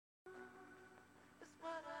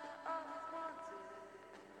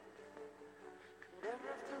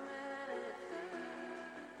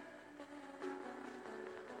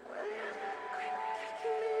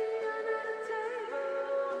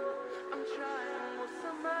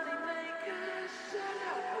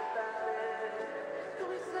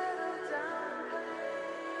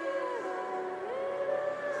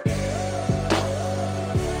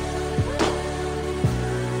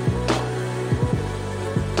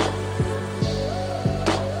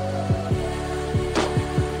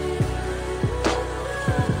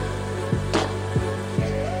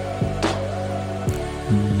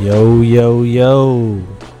Yo, yo, yo.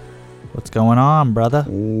 What's going on, brother?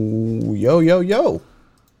 Ooh, yo, yo, yo.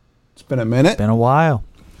 It's been a minute. Been a while.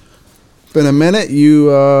 Been a minute. You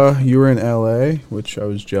were in LA, which I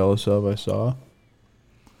was jealous of, I saw.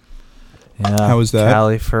 Yeah. How was that?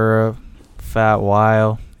 Cali for a fat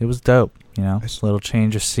while. It was dope, you know. A little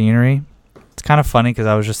change of scenery. It's kind of funny because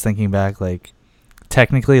I was just thinking back, like,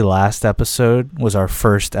 technically last episode was our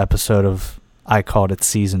first episode of, I called it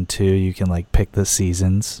season 2. You can, like, pick the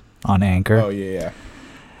seasons on Anchor. Oh, yeah.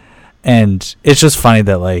 And it's just funny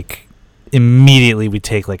that, like, immediately we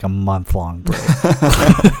take, like, a month-long break.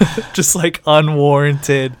 Just, like,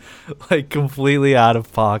 unwarranted, like, completely out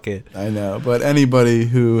of pocket. I know, but anybody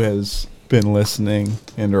who has been listening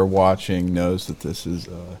and or watching knows that this is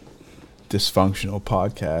a dysfunctional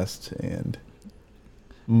podcast, and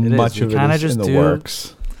much of it is in the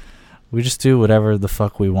works. We just do whatever the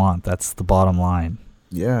fuck we want. That's the bottom line.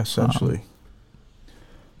 Yeah, essentially.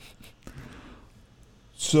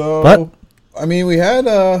 But I mean, we have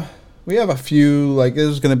a few, like, this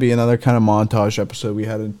is going to be another kind of montage episode. We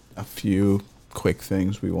had a few quick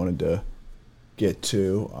things we wanted to get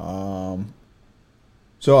to.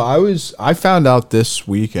 So I found out this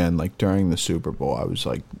weekend, like during the Super Bowl, I was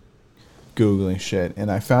like Googling shit,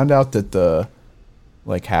 and I found out that the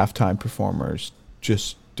like halftime performers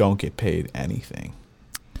just don't get paid anything,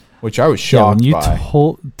 which I was shocked by.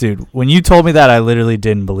 When you told me that, I literally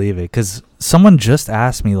didn't believe it, because someone just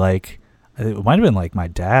asked me, like, it might have been like my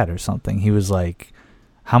dad or something. He was like,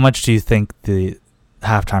 how much do you think the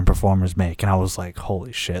halftime performers make? And I was like,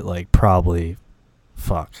 holy shit, like, probably,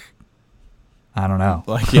 fuck, I don't know.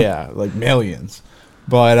 Like, yeah, like millions.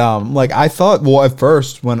 But like, I thought, well, at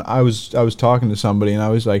first when I was talking to somebody, and I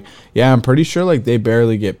was like, yeah, I'm pretty sure like they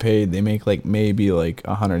barely get paid. They make like maybe like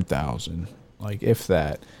 100,000, like if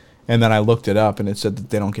that. And then I looked it up, and it said that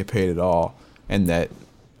they don't get paid at all, and that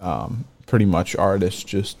pretty much artists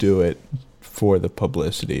just do it for the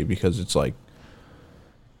publicity, because it's like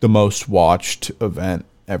the most watched event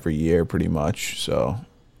every year, pretty much. So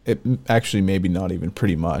it actually maybe not even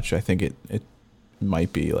pretty much. I think it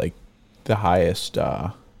might be like the highest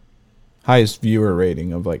viewer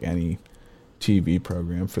rating of like any TV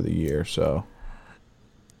program for the year. So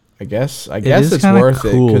I guess it's worth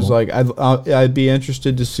it, because like I'd be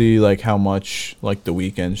interested to see like how much like the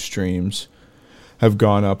weekend streams have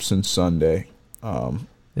gone up since Sunday.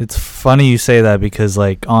 It's funny you say that, because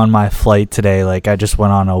like on my flight today, like I just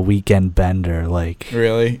went on a weekend bender. Like,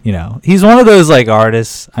 really, you know, he's one of those like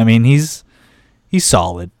artists. I mean, he's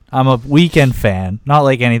solid. I'm a Weeknd fan, not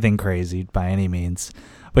like anything crazy by any means,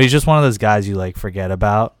 but he's just one of those guys you like forget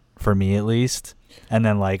about, for me at least. And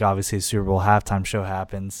then like obviously the Super Bowl halftime show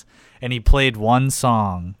happens, and he played one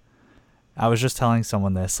song. I was just telling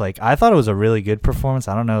someone this, like, I thought it was a really good performance.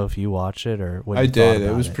 I don't know if you watched it or what. I did.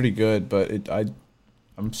 It was pretty good, but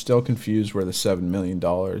I'm still confused where the $7 million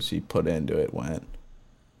he put into it went.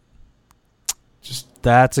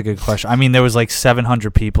 That's a good question. I mean, there was like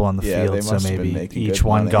 700 people on the field, so maybe each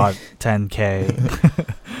one got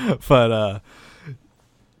 $10K. But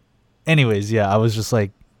anyways, yeah, I was just like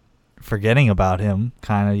forgetting about him.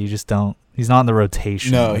 Kind of, you just don't. He's not in the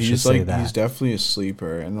rotation. No, he's definitely a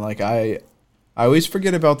sleeper. And like I always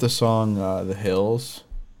forget about the song "The Hills,"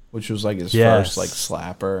 which was like his first like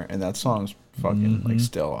slapper, and that song's fucking like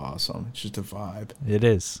still awesome. It's just a vibe. It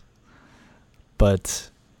is. But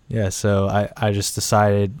yeah, so I just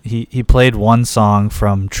decided he played one song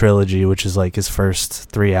from Trilogy, which is like his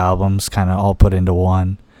first 3 albums, kind of all put into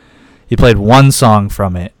one. He played one song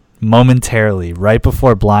from it momentarily right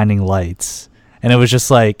before Blinding Lights, and it was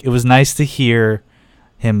just like, it was nice to hear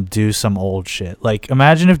him do some old shit. Like,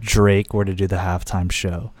 imagine if Drake were to do the halftime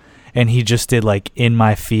show and he just did like In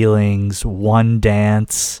My Feelings, One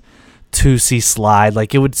Dance, 2C Slide.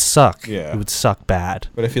 Like, it would suck. Yeah, it would suck bad.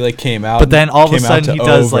 But if he like came out, but then all of a sudden he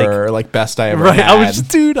does like Best I Ever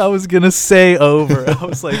Had. I was gonna say Over. I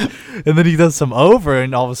was like, and then he does some Over,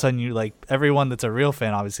 and all of a sudden you like, everyone that's a real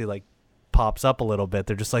fan obviously like pops up a little bit.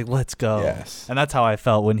 They're just like, let's go. Yes. And that's how I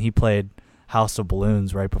felt when he played House of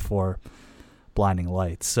Balloons right before Blinding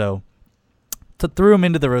Lights. So threw them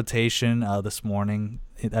into the rotation this morning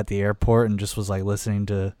at the airport and just was like listening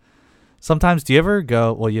to. Sometimes, do you ever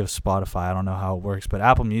go? Well, you have Spotify. I don't know how it works, but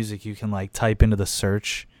Apple Music, you can like type into the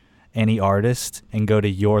search any artist and go to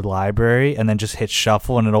your library and then just hit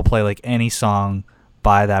shuffle and it'll play like any song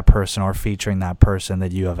by that person or featuring that person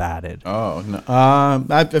that you have added. Oh, no.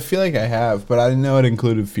 I feel like I have, but I didn't know it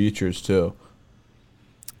included features too.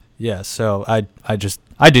 Yeah, so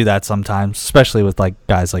I do that sometimes, especially with like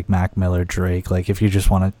guys like Mac Miller, Drake. Like if you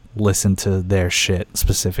just want to listen to their shit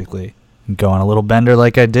specifically, and go on a little bender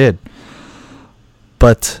like I did.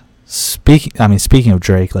 But speaking of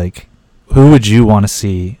Drake, like who would you want to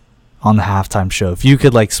see on the halftime show if you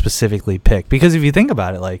could like specifically pick? Because if you think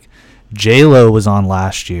about it, like J-Lo was on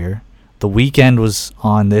last year, The Weeknd was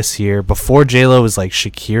on this year. Before J-Lo was like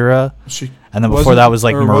Shakira, and then before that was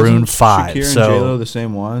like Maroon 5. Shakira so and J-Lo the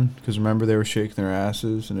same one? Because remember they were shaking their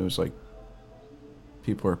asses and it was like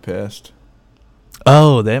people were pissed.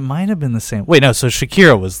 Oh, that might have been the same. Wait, no. So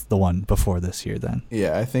Shakira was the one before this year, then.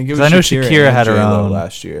 Yeah, I think it was. I know Shakira had her J-Lo own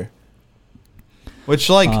last year, which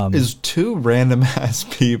like is two random ass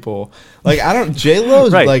people. Like I don't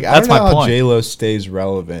J-Lo's right, like I that's don't know my how point. J-Lo stays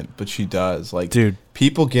relevant, but she does. Like, Dude,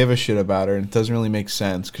 people give a shit about her, and it doesn't really make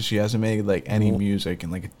sense because she hasn't made like any music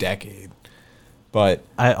in like a decade. But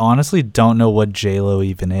I honestly don't know what J-Lo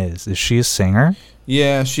even is. Is she a singer?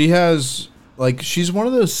 yeah, she has like she's one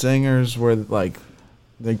of those singers where like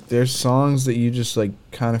there's songs that you just like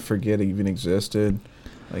kind of forget even existed.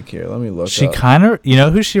 Like here, let me look. She kind of, you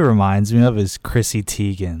know who she reminds me of is Chrissy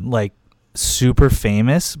Teigen. Like super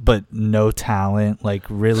famous, but no talent. Like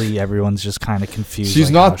really, everyone's just kind of confused.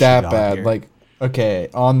 She's like, not how she that got bad. here. Like okay,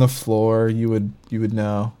 On the Floor, you would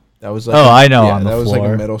know. That was like I know. Yeah, On the that was floor.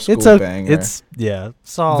 like a middle school It's a banger. It's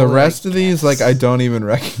solid. The rest of these, like I don't even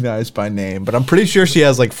recognize by name, but I'm pretty sure she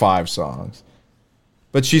has like 5 songs.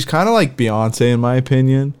 But she's kind of like Beyonce in my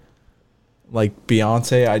opinion. Like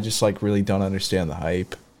Beyonce, I just like really don't understand the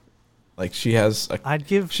hype. Like she has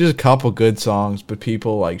a couple good songs, but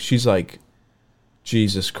people like she's like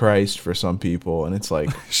Jesus Christ for some people, and it's like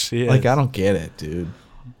she like is. I don't get it, dude.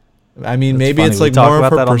 I mean, That's maybe funny. it's We like talked more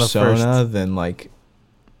of about her that on the persona than like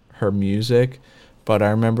her music. But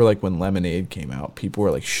I remember like when Lemonade came out, people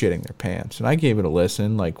were like shitting their pants, and I gave it a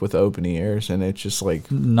listen like with open ears, and it's just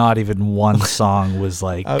like Not even one song was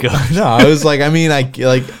like good. no, I was like, I mean, I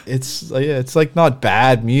like it's like not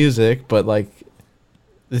bad music, but like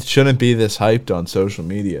it shouldn't be this hyped on social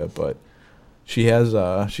media. But she has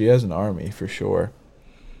an army for sure.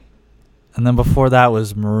 And then before that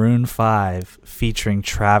was Maroon 5 featuring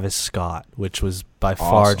Travis Scott, which was by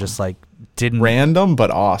far Awesome. just like didn't Random but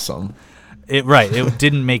awesome. it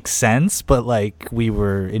didn't make sense, but like we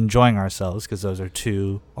were enjoying ourselves because those are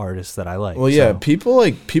two artists that I like. Well, yeah, so.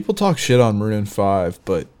 people talk shit on Maroon 5,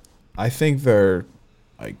 but I think they're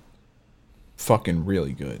like fucking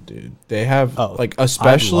really good, dude. They have like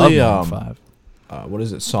especially I love Maroon 5. What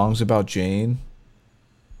is it? Songs About Jane.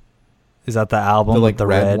 Is that the album The with like the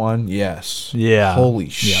red one? Yes. Yeah. Holy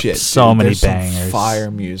Yep. shit. So dude. many There's some bangers.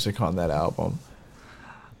 fire music on that album.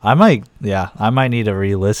 I might need to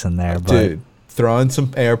re-listen there, but Dude, throw in some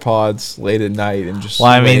AirPods late at night and just well,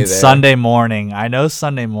 I lay mean there. Sunday morning. I know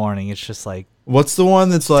Sunday morning. It's just like What's the one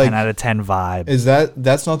that's like 10 out of 10 vibe. Is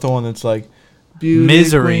that's not the one that's like Beauty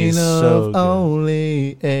Misery queen is of so good.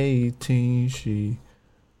 only 18 she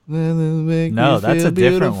No, that's a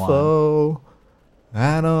different one.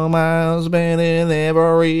 I know my husband in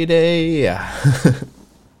every day.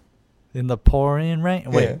 In the pouring rain.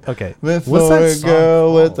 Wait, Yeah. okay. With What's for that a song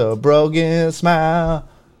girl with called? a broken smile.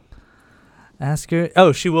 Ask her.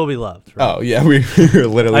 Oh, She Will Be Loved. Right? Oh yeah, we were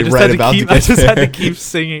literally I just right had to about keep. to I get just had to there. keep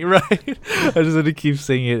singing. Right. I just had to keep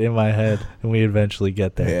singing it in my head, and we eventually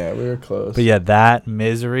get there. Yeah, we were close. But yeah, that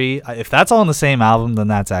Misery. If that's all on the same album, then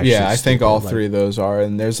that's actually. Yeah, I think stupid. all Like, 3 of those are,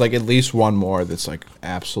 and there's like at least one more that's like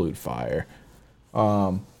absolute fire.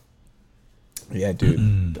 Yeah,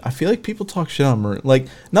 dude. I feel like people talk shit on Maroon, like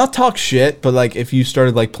not talk shit, but like if you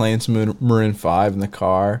started like playing some Maroon 5 in the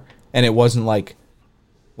car, and it wasn't like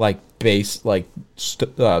bass like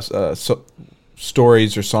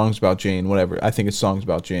stories or songs about Jane, whatever. I think it's songs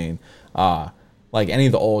about Jane. Like any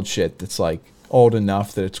of the old shit that's like old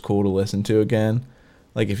enough that it's cool to listen to again.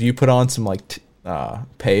 Like if you put on some like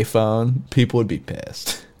Payphone, people would be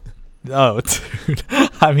pissed. Oh, dude.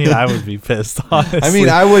 I mean, I would be pissed. Honestly. I mean,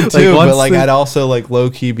 I would too, once but like the- I'd also like low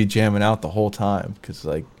key be jamming out the whole time because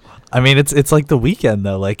like I mean, it's like The Weeknd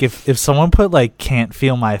though. Like if someone put like "Can't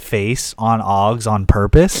Feel My Face" on Oggs on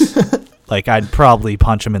purpose, like I'd probably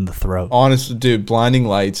punch him in the throat. honestly, dude, Blinding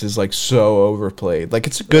Lights is like so overplayed. Like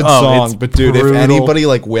it's a good Oh, song, it's but dude, brutal. if anybody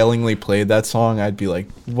like willingly played that song, I'd be like,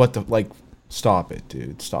 what the like, Stop it,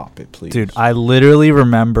 dude. Stop it, please. Dude, I literally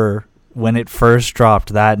remember when it first dropped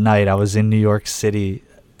that night. I was in New York City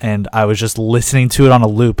and I was just listening to it on a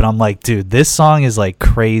loop, and I'm like, dude, this song is like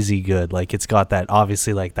crazy good. Like, it's got that,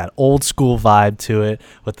 obviously, like that old school vibe to it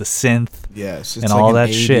with the synth, yes, it's and like all an that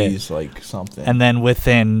 80s, shit. like something. And then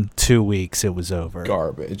within 2 weeks, it was over.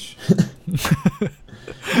 Garbage.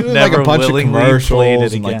 Never like a bunch of willingly played commercials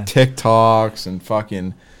it and like again. TikToks and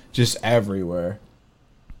fucking just everywhere.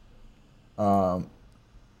 Oh,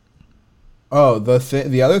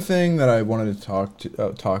 the other thing that I wanted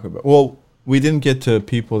to talk about. Well, we didn't get to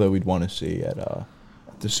people that we'd want to see at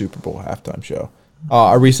the Super Bowl halftime show.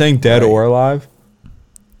 Are we saying dead Right. or alive?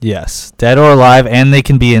 Yes, dead or alive, and they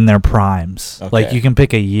can be in their primes. Like, Okay. you can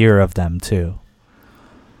pick a year of them too.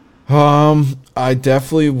 I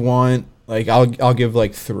definitely want, like, I'll give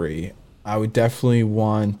like 3. I would definitely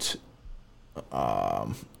want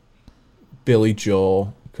Billy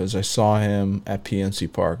Joel, because I saw him at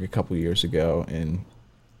PNC Park a couple years ago and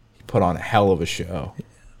he put on a hell of a show.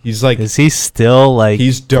 He's like, Is he still like?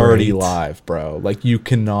 he's dirty great? live, bro. Like, you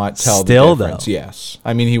cannot tell Still, the difference. though? Yes.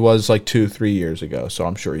 I mean, he was like 2-3 years ago, so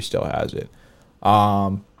I'm sure he still has it.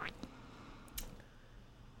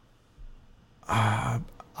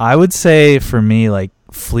 I would say for me, like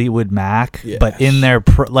Fleetwood Mac, but Yes. in their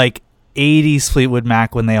like 80s Fleetwood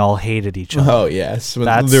Mac when they all hated each other. Oh, yes.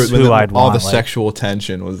 That's who I'd all want, the like- sexual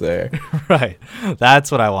tension was there. Right.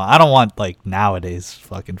 That's what I want. I don't want like nowadays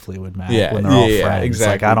fucking Fleetwood Mac Yeah, when they're all yeah, friends.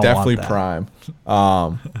 exactly. Like, I don't Definitely want that.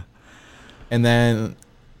 prime. And then,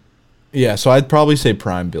 yeah, so I'd probably say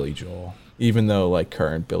prime Billy Joel, even though like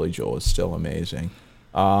current Billy Joel is still amazing.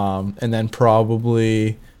 And then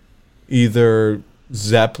probably either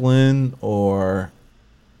Zeppelin or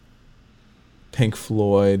Pink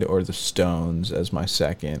Floyd or the Stones as my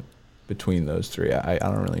second between those 3. I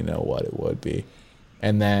don't really know what it would be.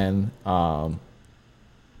 And then I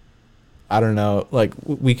don't know, like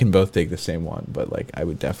we can both take the same one, but like I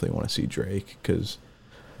would definitely want to see Drake because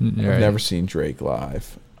I've never seen Drake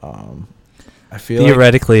live. I feel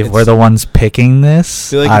Theoretically, like if we're the ones picking this,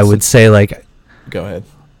 feel like I it's would a- say like go ahead.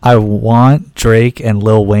 I want Drake and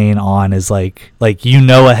Lil Wayne on as like you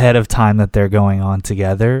know ahead of time that they're going on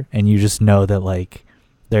together, and you just know that like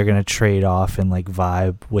they're gonna trade off and like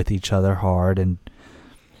vibe with each other hard. And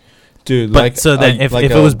Dude, but like so then if like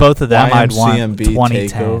it a was both of them, I'd want YMCMB 2010.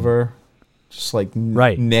 takeover, just like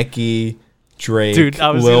Right. Nicki, Drake, Dude, I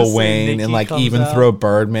was gonna Lil say Wayne, Nicki and like comes even out. throw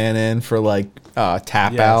Birdman in for like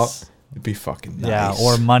tap Yes. out. It'd be fucking nice. Yeah,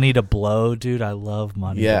 or Money to Blow, dude. I love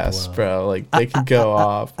Money yes, to Blow. bro. Like they could go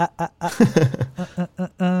off.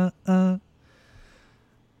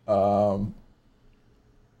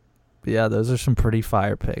 Yeah, those are some pretty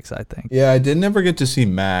fire picks, I think. Yeah, I did never get to see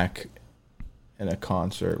Mac in a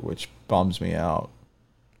concert, which bums me out.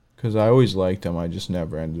 Because I always liked him. I just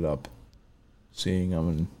never ended up seeing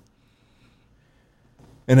him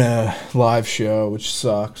in a live show, which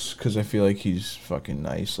sucks. Because I feel like he's fucking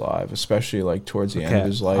nice live. Especially like towards the end of Okay,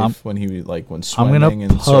 his life when he like when I'm gonna swimming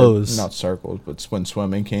and pose- not circles, but when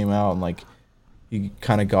swimming came out and like he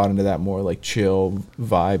kind of got into that more like chill,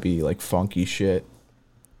 vibey, like funky shit.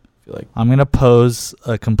 I feel like I'm going to pose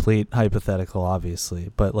a complete hypothetical,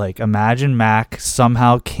 obviously. But, like, imagine Mac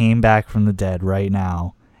somehow came back from the dead right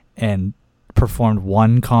now and performed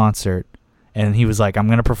one concert. And he was like, I'm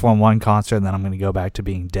going to perform one concert and then I'm going to go back to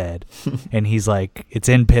being dead. And he's like, it's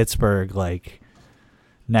in Pittsburgh, like,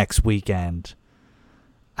 next weekend.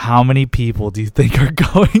 How many people do you think are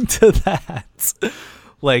going to that?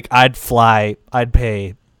 Like, I'd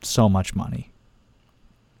pay so much money.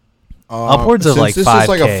 Upwards of, since like, this is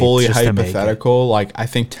like a 5K fully just to make it. hypothetical, like I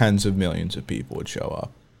think tens of millions of people would show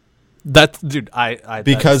up. That's, dude, I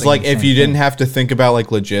Because was like thinking if the you same didn't thing. have to think about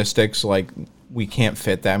like logistics, like we can't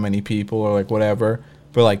fit that many people or like whatever.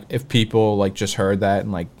 But like if people like just heard that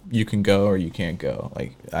and like you can go or you can't go,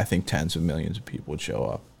 like I think tens of millions of people would show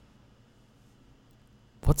up.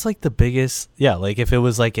 What's like the biggest? Yeah, like if it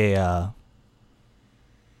was like a.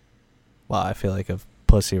 Well, I feel like a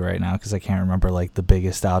pussy right now because I can't remember like the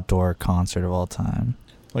biggest outdoor concert of all time.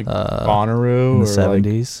 Like Uh, Bonnaroo in the or like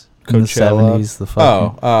 '70s. In the Coachella. '70s, the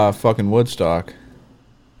fucking fucking Woodstock.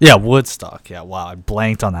 yeah, Woodstock. Yeah, wow, I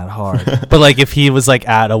blanked on that hard. But like if he was like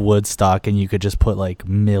at a Woodstock and you could just put like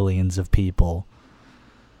millions of people.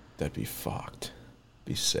 That'd be fucked.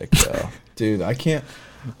 Be sick though. Dude, I can't.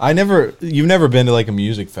 You've never been to like a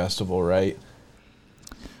music festival, right?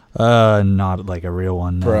 Not like a real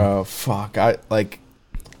one, no. Bro, fuck. I like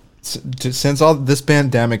since all this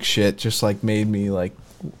pandemic shit just like made me like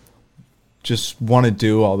just want to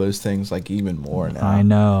do all those things like even more now. I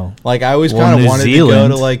know. Like I always Well, kind of New wanted Zealand- to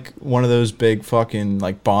go to like one of those big fucking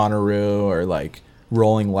like Bonnaroo or like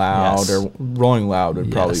Rolling Loud. Yes. Or Rolling Loud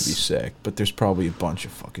would probably be Yes. sick, but there's probably a bunch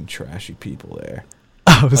of fucking trashy people there.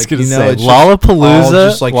 I was Like, gonna you know, say it's just all Lollapalooza.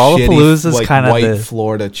 just like Lollapalooza is shitty, like kind of white the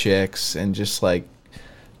Florida chicks and just like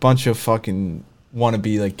bunch of fucking want to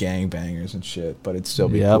be like gangbangers and shit, but it'd still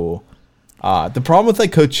be Yep. cool. The problem with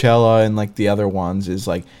like Coachella and like the other ones is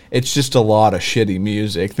like it's just a lot of shitty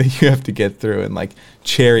music that you have to get through and like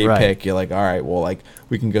cherry Right. pick. You're like, all right, well, like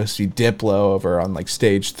we can go see Diplo over on like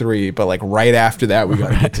stage 3, but like right after that we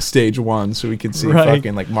gotta get to stage 1 so we can see Right.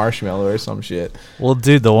 fucking like Marshmello or some shit. Well,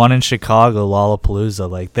 dude, the one in Chicago, Lollapalooza,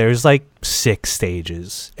 like there's like 6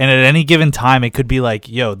 stages, and at any given time, it could be like,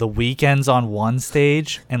 yo, The Weeknd's on one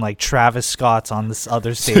stage, and like Travis Scott's on this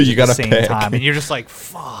other stage you at the gotta same pick. time, and you're just like,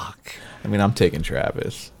 fuck. I mean, I'm taking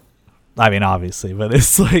Travis. I mean, obviously, but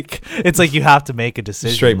it's like you have to make a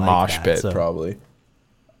decision. Straight like mosh that, pit, so. probably.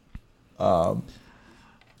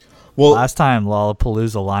 Well, Last time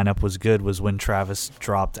Lollapalooza lineup was good was when Travis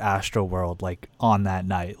dropped Astroworld, like on that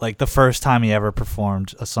night. Like the first time he ever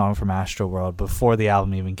performed a song from Astroworld before the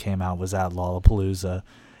album even came out was at Lollapalooza.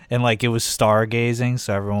 And like it was stargazing,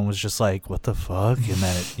 so everyone was just like, what the fuck? And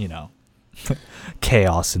then it,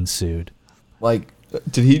 chaos ensued. like,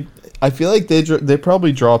 did he? I feel like they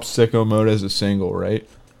probably dropped Sicko Mode as a single, right?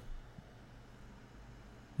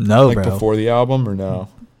 No, Like bro. before the album, or no?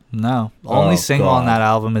 No. Only single on God. that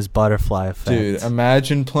album is Butterfly Effect. Dude,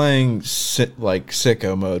 imagine playing like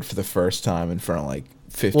Sicko Mode for the first time in front of like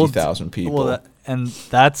 50,000 people. Well, and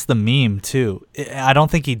that's the meme too. I don't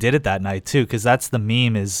think he did it that night too, because that's the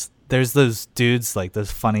meme. Is there's those dudes like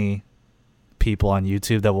those funny people on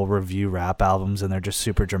YouTube that will review rap albums and they're just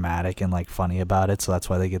super dramatic and like funny about it, so that's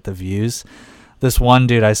why they get the views. This one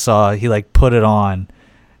dude I saw, he like put it on,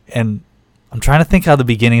 and I'm trying to think how the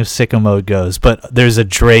beginning of Sicko Mode goes, but there's a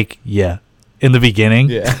Drake in the beginning.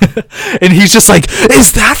 Yeah. And he's just like,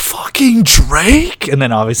 is that fucking Drake? And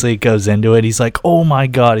then obviously it goes into it. He's like, oh my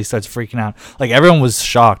God. He starts freaking out. Like everyone was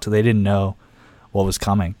shocked. They didn't know what was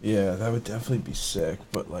coming. Yeah, that would definitely be sick.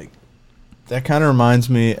 But like, that kind of reminds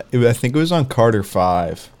me. I think it was on Carter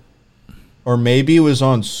 5, or maybe it was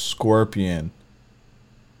on Scorpion.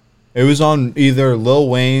 It was on either Lil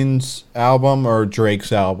Wayne's album or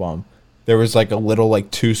Drake's album. There was like a little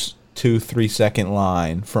like 2-3 second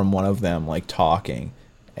line from one of them like talking,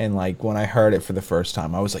 and like when I heard it for the first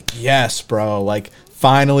time, I was like, yes, bro, like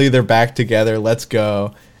finally they're back together. Let's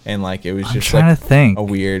go. And like it was I'm just trying like to think. a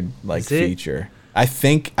weird like Is it- feature. I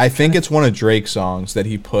think it's one of Drake's songs that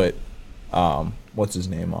he put what's his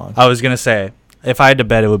name on. I was going to say, if I had to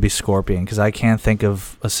bet, it would be Scorpion, because I can't think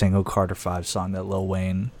of a single Carter 5 song that Lil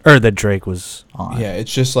Wayne or that Drake was on. Yeah,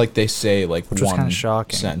 it's just like they say like Which was one kinda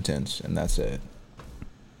shocking. sentence and that's it.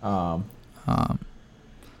 Um,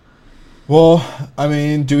 Well, I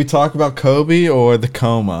mean, do we talk about Kobe or the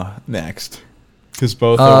coma next? Because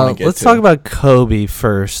both I want to get let's to. talk about Kobe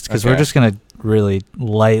first, because we're Okay. just going to really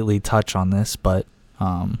lightly touch on this. But,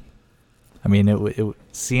 I mean,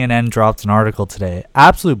 CNN dropped an article today,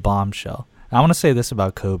 absolute bombshell. I want to say this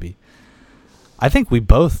about Kobe. I think we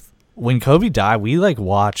both, when Kobe died, we like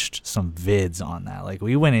watched some vids on that. Like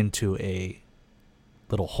we went into a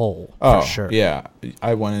little hole for sure. Yeah,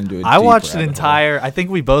 I went into it. I watched an entire. I think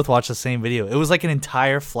we both watched the same video. It was like an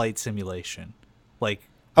entire flight simulation. Like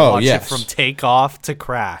watched yes. it from takeoff to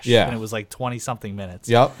crash. Yeah. And it was like 20 something minutes.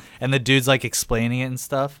 Yep. And the dude's like explaining it and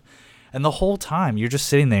stuff. And the whole time you're just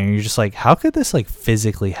sitting there and you're just like, how could this like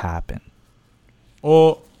physically happen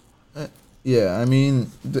Well, yeah, I mean,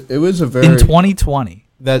 it was a very in 2020?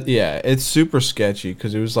 it's super sketchy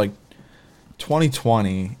because it was like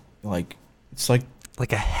 2020. Like it's like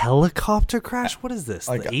Like a helicopter crash? What is this?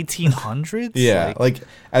 Like the 1800s? yeah, like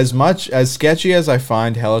as much as sketchy as I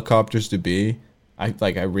find helicopters to be, I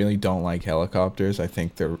really don't like helicopters. I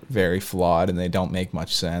think they're very flawed and they don't make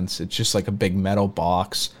much sense. It's just like a big metal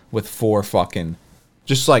box with four,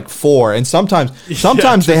 and sometimes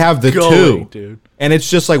they have the two, dude. and it's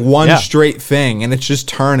just like one Yeah. straight thing, and it's just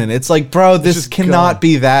turning. It's like, bro, this just cannot going.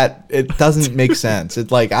 be that. It doesn't make sense.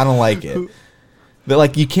 It's like I don't like it. They're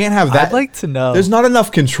like, you can't have that. I'd like to know. There's not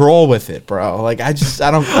enough control with it, bro. Like I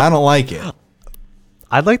don't like it.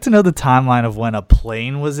 I'd like to know the timeline of when a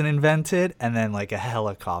plane was invented and then like a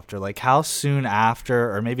helicopter. Like how soon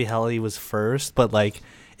after, or maybe heli was first, but like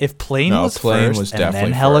if plane was plane first was and definitely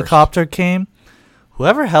then first. helicopter came,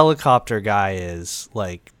 whoever helicopter guy is,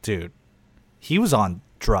 like, dude, he was on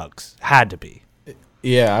drugs. Had to be.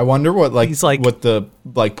 Yeah, I wonder what He's like- what the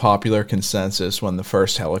like popular consensus when the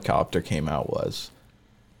first helicopter came out was.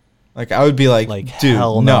 Like I would be like, Like, dude,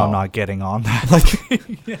 hell no, no, I'm not getting on that.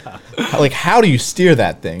 Like, yeah. like how do you steer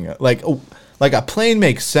that thing? Like a plane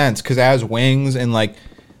makes sense because it has wings and like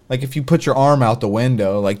if you put your arm out the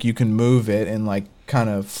window, like you can move it and like kind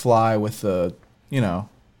of fly with the,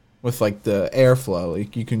 with like the airflow.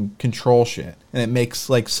 Like you can control shit and it makes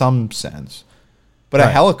like some sense. But a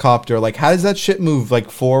helicopter, like how does that shit move like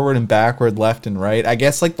forward and backward, left and right? I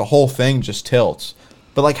guess like the whole thing just tilts.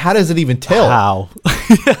 But like how does it even tilt? How?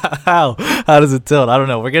 How? How does it tilt? I don't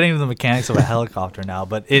know. We're getting into the mechanics of a helicopter now,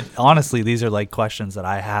 but honestly, these are like questions that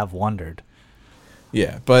I have wondered.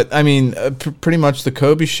 Yeah, but I mean, pretty much the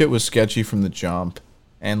Kobe shit was sketchy from the jump,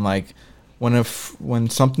 and like when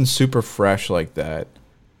something's super fresh like that,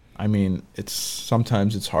 I mean,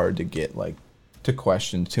 sometimes it's hard to get like to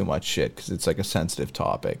question too much shit because it's like a sensitive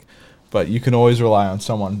topic, but you can always rely on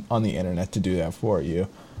someone on the internet to do that for you.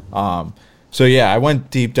 So yeah, I went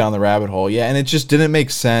deep down the rabbit hole. Yeah, and it just didn't make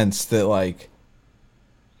sense that like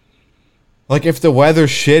if the weather's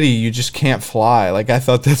shitty, you just can't fly. Like I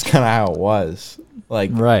thought that's kind of how it was. Like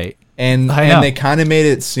right. And they kind of made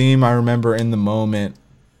it seem, I remember in the moment,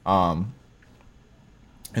 and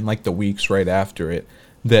like the weeks right after it,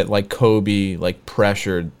 that like Kobe like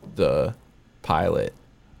pressured the pilot.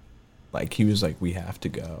 Like he was like, we have to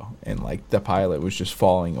go, and like the pilot was just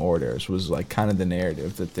following orders. Was like kind of the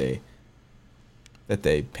narrative that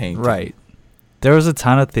they painted. Right. There was a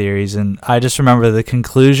ton of theories, and I just remember the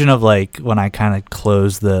conclusion of like when I kind of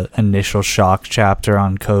closed the initial shock chapter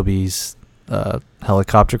on Kobe's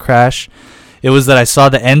helicopter crash. It was that I saw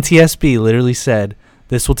the NTSB literally said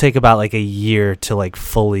this will take about like a year to like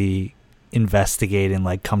fully investigate and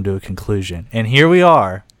like come to a conclusion. And here we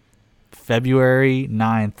are, February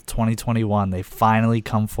 9th, 2021. They finally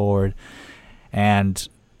come forward and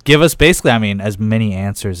give us basically, I mean, as many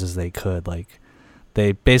answers as they could. Like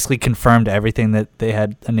they basically confirmed everything that they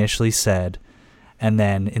had initially said. And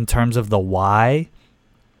then in terms of the why,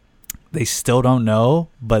 they still don't know,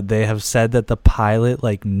 but they have said that the pilot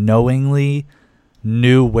like knowingly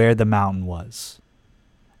knew where the mountain was.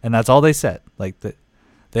 And that's all they said. Like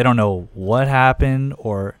they don't know what happened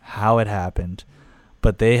or how it happened,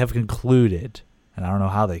 but they have concluded, and I don't know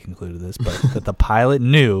how they concluded this, but that the pilot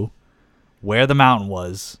knew where the mountain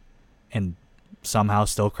was and somehow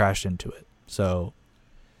still crashed into it. So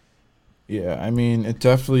yeah, I mean, it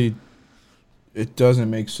doesn't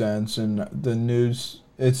make sense. And the news,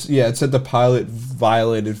 it said the pilot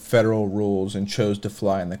violated federal rules and chose to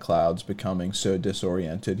fly in the clouds, becoming so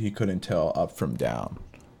disoriented he couldn't tell up from down.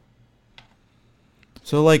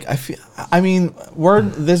 So like this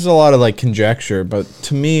is a lot of like conjecture, but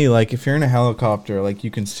to me, like if you're in a helicopter, like you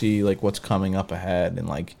can see like what's coming up ahead, and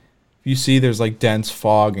like if you see there's like dense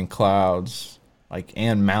fog and clouds, like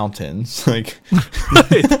and mountains, like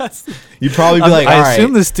you'd probably be like, all right, I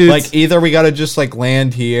assume this dude's like either we got to just like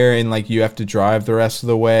land here and like you have to drive the rest of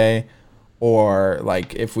the way, or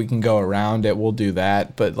like if we can go around it, we'll do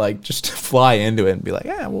that. But like just to fly into it and be like,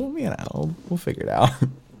 yeah, well, we'll figure it out.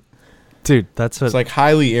 Dude, that's it's like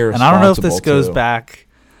highly irresponsible. And I don't know if this goes back.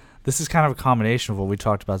 This is kind of a combination of what we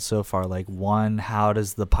talked about so far. Like, one, how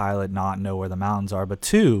does the pilot not know where the mountains are? But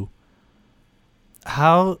two,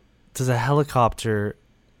 how does a helicopter,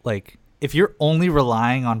 like, if you're only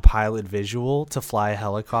relying on pilot visual to fly a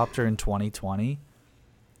helicopter in 2020,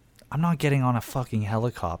 I'm not getting on a fucking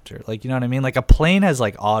helicopter. Like, you know what I mean? Like, a plane has,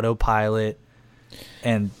 like, autopilot,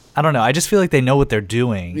 and I don't know. I just feel like they know what they're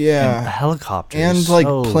doing. Yeah. And a helicopter and is like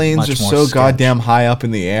so planes are so sketch. goddamn high up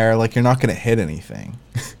in the air. Like you're not gonna hit anything.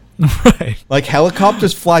 Right. Like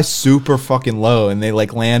helicopters fly super fucking low and they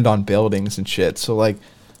like land on buildings and shit. So like,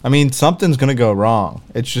 I mean, something's gonna go wrong.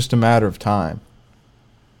 It's just a matter of time.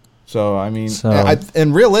 So I mean,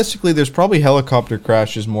 and realistically, there's probably helicopter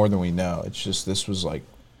crashes more than we know. It's just this was like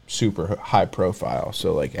super high profile,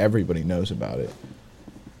 so like everybody knows about it.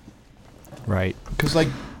 Right. Because like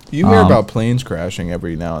you hear about planes crashing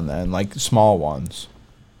every now and then, like small ones.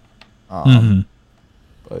 But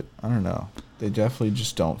I don't know. They definitely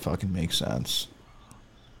just don't fucking make sense.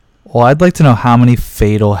 Well, I'd like to know how many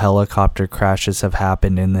fatal helicopter crashes have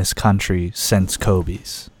happened in this country since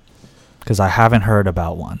Kobe's. Because I haven't heard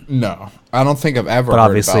about one. No, I don't think I've ever. But heard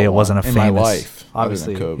obviously, about it wasn't a in famous. My life,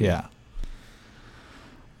 obviously, Kobe. Yeah.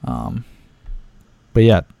 But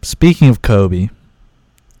yeah, speaking of Kobe,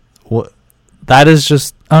 that is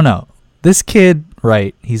just. Oh no, this kid,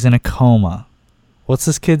 right? He's in a coma. What's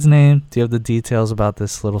this kid's name? Do you have the details about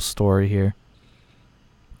this little story here?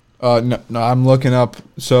 No, I'm looking up.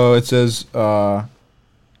 So it says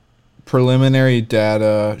preliminary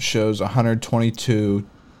data shows 122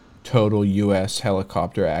 total U.S.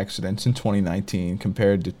 helicopter accidents in 2019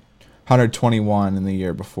 compared to 121 in the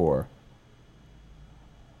year before.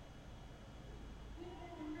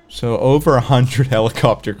 So over 100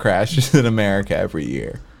 helicopter crashes in America every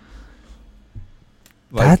year.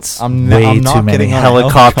 Like, That's way too many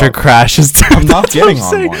helicopter crashes. I'm not getting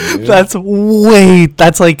on one, dude.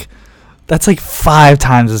 That's like 5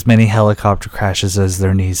 times as many helicopter crashes as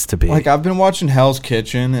there needs to be. Like, I've been watching Hell's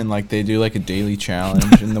Kitchen, and like they do like a daily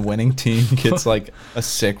challenge, and the winning team gets like a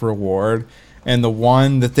sick reward. And the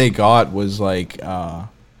one that they got was like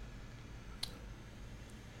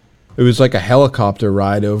it was like a helicopter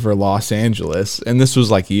ride over Los Angeles, and this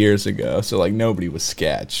was like years ago, so like nobody was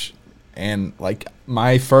sketch. And like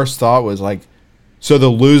my first thought was like, so the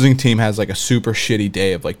losing team has like a super shitty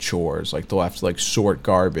day of like chores. Like they'll have to like sort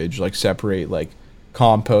garbage, like separate like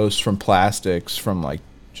compost from plastics from like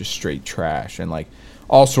just straight trash, and like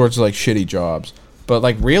all sorts of like shitty jobs. But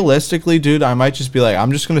like realistically, dude, I might just be like,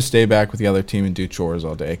 I'm just gonna stay back with the other team and do chores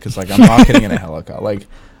all day, because like I'm not getting in a helicopter. Like,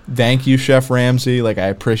 thank you, Chef Ramsay. Like, I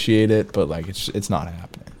appreciate it, but like it's not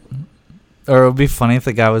happening. Or it would be funny if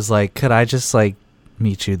the guy was like, could I just like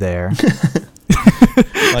meet you there?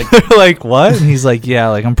 Like what? And he's like, yeah,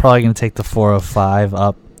 like I'm probably gonna take the 405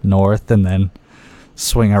 up north and then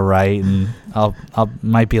swing a right, and I'll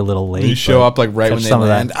might be a little late. You show up like right when they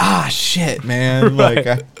land. Ah, shit, man. Right. Like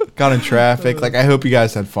I got in traffic. Like, I hope you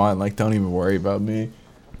guys had fun. Like, don't even worry about me.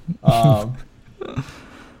 I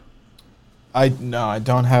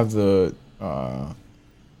don't have the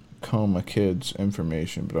Coma Kids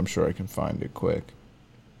information, but I'm sure I can find it quick.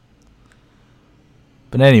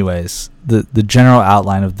 But anyways, the general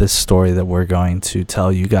outline of this story that we're going to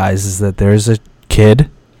tell you guys is that there's a kid,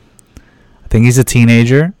 I think he's a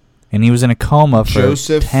teenager, and he was in a coma for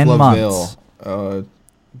Joseph 10 months.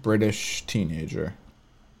 British teenager.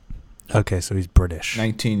 Okay, so he's British.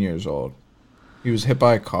 19 years old. He was hit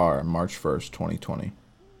by a car on March 1st, 2020.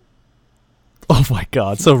 Oh my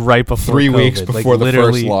God. So right before 3 COVID, weeks before like the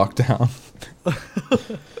first lockdown.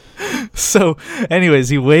 So anyways,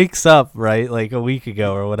 he wakes up, right, like a week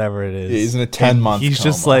ago or whatever it is. He's in a 10-month He's coma.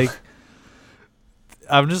 just like,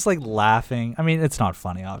 I'm just like laughing. I mean, it's not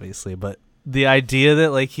funny, obviously, but the idea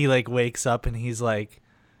that like he like wakes up and he's like,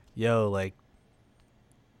 yo, like,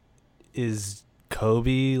 is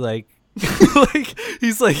Kobe like like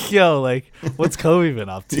he's like, yo, like, what's Kobe been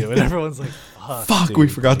up to? And everyone's like, fuck, dude, we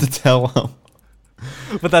forgot to tell him.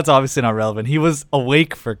 But that's obviously not relevant. He was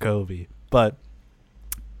awake for Kobe, but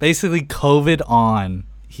basically COVID on,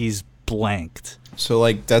 he's blanked. So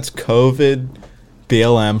like, that's COVID,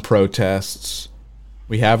 BLM protests.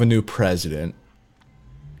 We have a new president.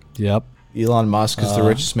 Yep. Elon Musk is the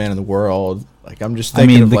richest man in the world. Like, I'm just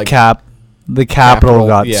thinking I mean, of the like the Capitol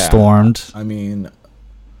got yeah. stormed. I mean,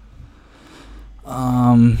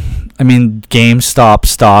 GameStop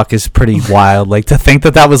stock is pretty wild. Like, to think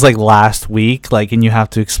that was like last week, like, and you have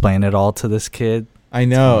to explain it all to this kid. I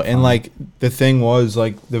know, and like the thing was,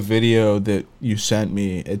 like, the video that you sent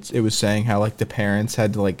me, it was saying how like the parents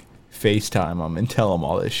had to like FaceTime them and tell them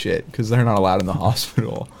all this shit because they're not allowed in the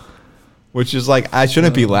hospital. Which is like, I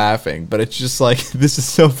shouldn't be laughing, but it's just like, this is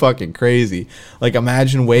so fucking crazy. Like,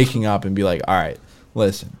 imagine waking up and be like, all right,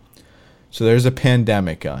 listen, so there's a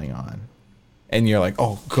pandemic going on, and you're like,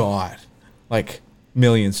 oh God, like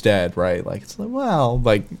millions dead, right? Like, it's like, well,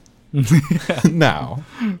 like, no,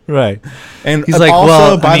 right? And he's like, also,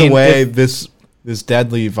 well, by the way, this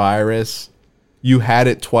deadly virus, you had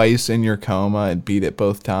it twice in your coma and beat it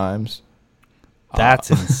both times. That's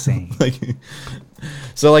insane. Like,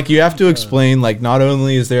 so like, you have to explain, like, not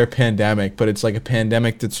only is there a pandemic, but it's like a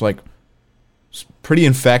pandemic that's like pretty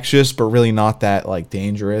infectious, but really not that like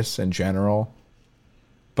dangerous in general.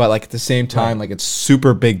 But like at the same time, like, it's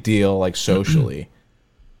super big deal, like, socially.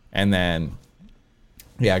 And then,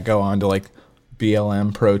 yeah, go on to like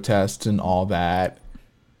BLM protests and all that,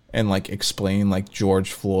 and like explain like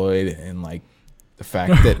George Floyd and like the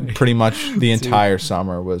fact that pretty much the entire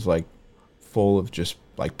summer was like full of just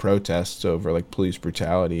like protests over like police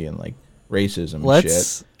brutality and like racism and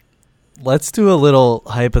shit. Let's do a little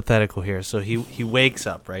hypothetical here. So he wakes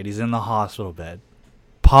up, right? He's in the hospital bed,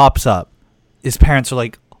 pops up. His parents are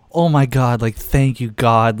like, oh my God, like, thank you,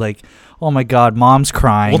 God. Like, oh my God, mom's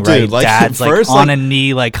crying, well, right? Dude, like, dad's first, like on a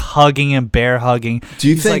knee, like hugging and bear hugging. Do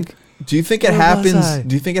you think it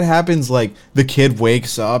happens like the kid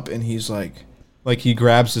wakes up and he's like he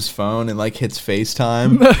grabs his phone and like hits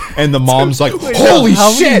FaceTime, and the mom's like, holy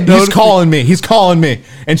shit, he's calling me.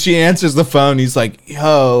 And she answers the phone. He's like,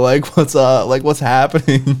 yo, like, what's up? Like, what's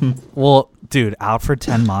happening? Well, dude, out for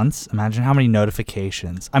 10 months. Imagine how many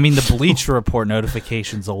notifications. I mean, the Bleacher Report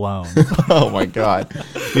notifications alone. Oh my god.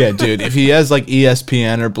 Yeah, dude. If he has like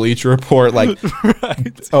ESPN or Bleacher Report, like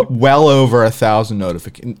well over 1,000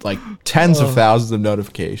 notifications, like tens of thousands of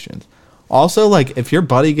notifications. Also, like if your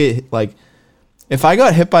buddy get like, if I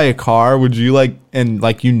got hit by a car, would you like, and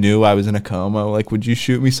like you knew I was in a coma, like would you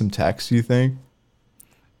shoot me some text? You think?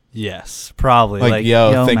 Yes, probably. Like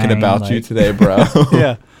yo thinking man, about like, you today, bro.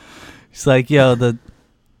 Yeah. He's like, yo, the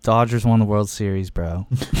Dodgers won the World Series, bro.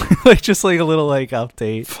 Like just like a little like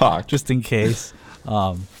update. Fuck. Just in case.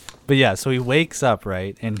 But yeah, so he wakes up,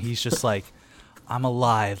 right? And he's just like, I'm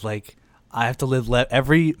alive. Like I have to live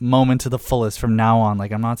every moment to the fullest from now on.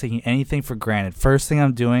 Like I'm not taking anything for granted. First thing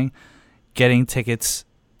I'm doing, getting tickets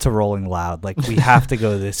to Rolling Loud. Like we have to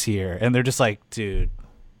go this year. And they're just like, dude.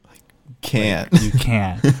 Can't. Like, you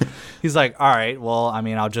can't. He's like, all right, well, I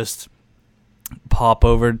mean, I'll just pop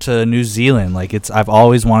over to New Zealand. Like I've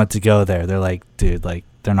always wanted to go there. They're like, dude, like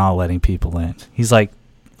they're not letting people in. He's like,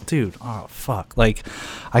 dude, oh fuck. Like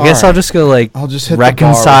I guess right. I'll just go like I'll just hit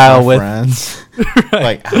reconcile with friends.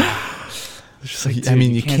 Right. Like just like, dude, I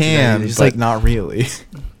mean you can, but like not really.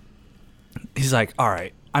 He's like, all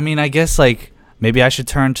right. I mean, I guess like maybe I should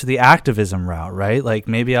turn to the activism route, right? Like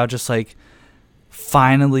maybe I'll just like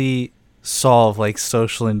finally solve like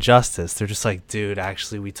social injustice. They're just like, dude,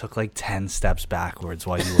 actually we took like 10 steps backwards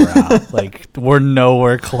while you were out. Like we're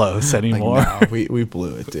nowhere close anymore. Like, no, we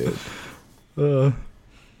blew it, dude.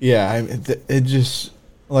 Yeah, it just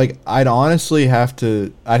like I'd have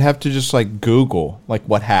to just like Google like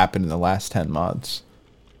what happened in the last 10 months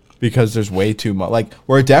because there's way too much. Like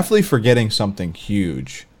we're definitely forgetting something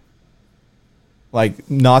huge.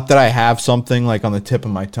 Like not that I have something like on the tip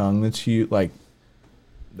of my tongue that's huge. Like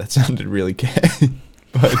that sounded really gay,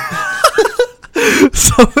 but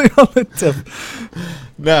something on the tip.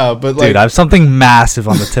 No, but like, dude, I have something massive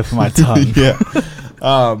on the tip of my tongue. Yeah.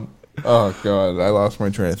 Oh god, I lost my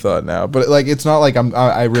train of thought now. But like, it's not like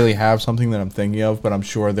I really have something that I'm thinking of, but I'm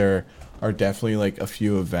sure there are definitely like a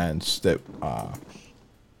few events that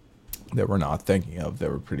we're not thinking of that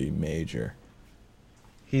were pretty major.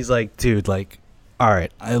 He's like, dude, like, all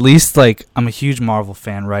right, at least like I'm a huge Marvel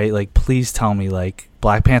fan, right? Like, please tell me like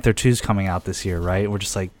Black Panther 2 is coming out this year, right? We're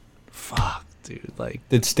just like, fuck, dude. Like,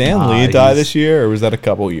 did Stan Lee die this year, or was that a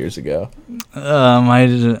couple years ago? I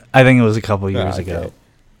think it was a couple years ago.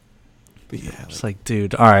 But yeah, just like,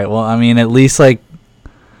 dude. All right, well, I mean, at least like,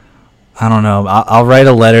 I don't know. I'll write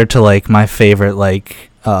a letter to like my favorite like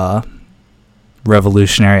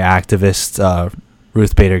revolutionary activist,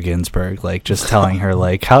 Ruth Bader Ginsburg, like just telling her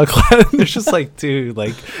like how glad. It's just like, dude,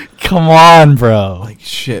 like, come on, bro. Like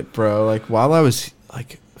shit, bro. Like while I was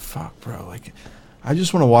like, fuck, bro. Like I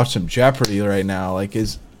just want to watch some Jeopardy right now. Like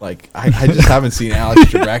I just haven't seen Alex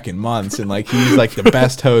Trebek in months, and like he's like the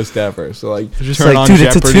best host ever. So like just turn like, on dude,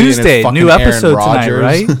 Jeopardy, it's a Tuesday, new episode tonight,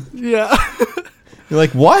 right? Yeah. You're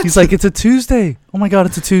like, what? He's like, it's a Tuesday. Oh my god,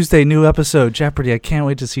 it's a Tuesday, new episode, Jeopardy. I can't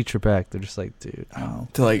wait to see Trebek. They're just like, dude, oh.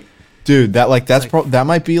 To like, dude, that like that's like, that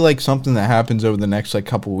might be like something that happens over the next like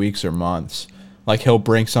couple weeks or months. Like he'll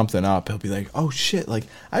bring something up. He'll be like, "Oh shit! Like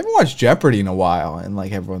I haven't watched Jeopardy in a while," and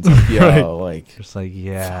like everyone's like, "Yo, right. Like just like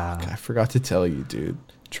yeah." Fuck, I forgot to tell you, dude.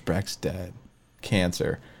 Trebek's dead,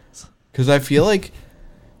 cancer. Because I feel like,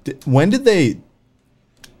 when did they?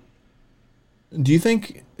 Do you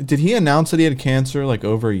think did he announce that he had cancer like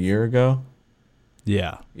over a year ago?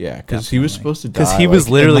 Yeah. Yeah, because he was supposed to die. Because he was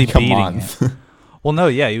like, literally like beating it. Well, no,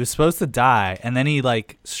 yeah, he was supposed to die, and then he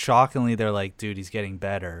like shockingly, they're like, "Dude, he's getting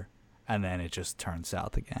better." And then it just turns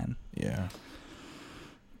south again. Yeah.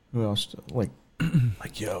 Who else? Like,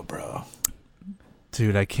 yo, bro.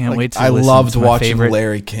 Dude, I can't like, wait to I listen loved to my watching favorite...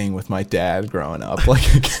 Larry King with my dad growing up. Like,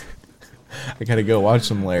 I gotta go watch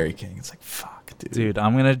some Larry King. It's like, fuck, dude. Dude,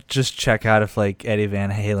 I'm gonna just check out if like Eddie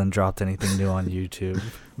Van Halen dropped anything new on YouTube.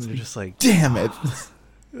 They're just like, damn it.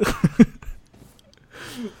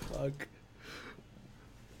 Fuck.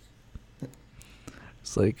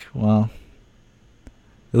 It's like, well.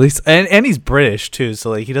 At least, and he's British too,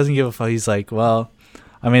 so like he doesn't give a fuck. He's like, well,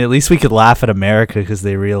 I mean, at least we could laugh at America because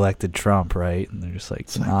they reelected Trump, right? And they're just like,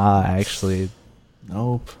 nah, actually,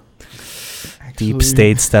 nope. Deep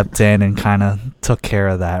State stepped in and kind of took care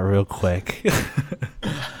of that real quick.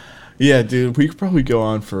 Yeah, dude, we could probably go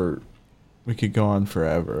on forever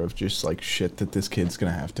of just like shit that this kid's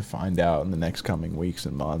gonna have to find out in the next coming weeks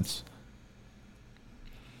and months.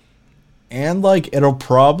 And, like, it'll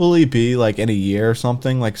probably be, like, in a year or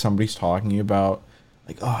something, like, somebody's talking about,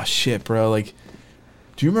 like, oh, shit, bro, like,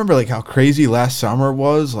 do you remember, like, how crazy last summer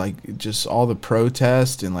was? Like, just all the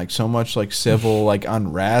protests and, like, so much, like, civil, like,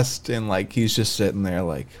 unrest, and, like, he's just sitting there,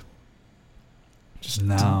 like, Just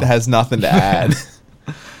No. has nothing to add.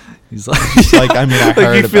 He's like, I mean, I like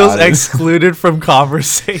heard he feels about it. excluded from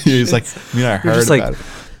conversation. He's like, I mean, I heard just about like, it.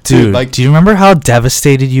 Dude, like, do you remember how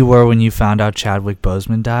devastated you were when you found out Chadwick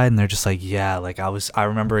Boseman died? And they're just like, yeah, like I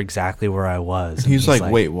remember exactly where I was. And he's like,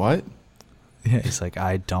 wait, what? Yeah, he's like,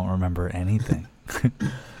 I don't remember anything.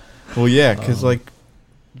 Well, yeah, because like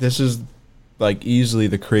this is like easily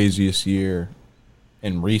the craziest year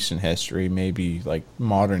in recent history, maybe like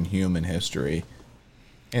modern human history.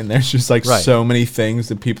 And there's just like Right. so many things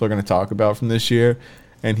that people are going to talk about from this year,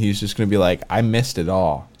 and he's just going to be like, I missed it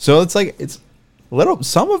all. So it's like it's little.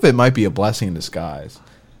 Some of it might be a blessing in disguise.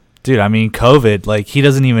 Dude, I mean, COVID, like, he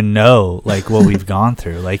doesn't even know, like, what we've gone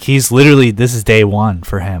through. Like, he's literally, this is day one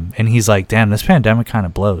for him. And he's like, damn, this pandemic kind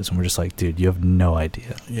of blows. And we're just like, dude, you have no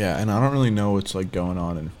idea. Yeah, and I don't really know what's like going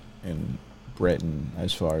on in Britain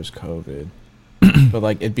as far as COVID. But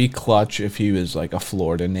like it'd be clutch if he was like a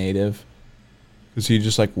Florida native, because he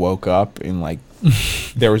just like woke up and like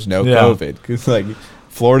there was no Yeah. COVID, because like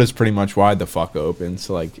Florida's pretty much wide the fuck open,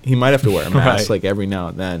 so like he might have to wear a mask Right. like every now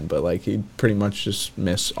and then, but like he'd pretty much just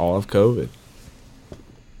miss all of COVID.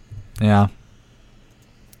 Yeah.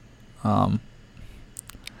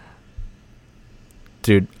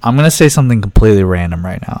 Dude, I'm going to say something completely random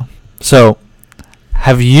right now. So,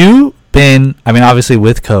 have you been, I mean, obviously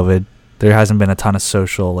with COVID, there hasn't been a ton of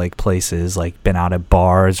social, like, places, like, been out at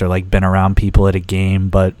bars or, like, been around people at a game.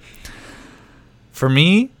 But for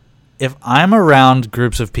me, if I'm around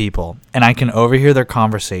groups of people and I can overhear their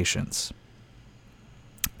conversations,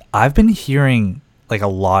 I've been hearing, like, a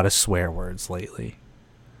lot of swear words lately.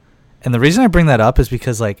 And the reason I bring that up is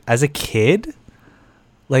because, like, as a kid,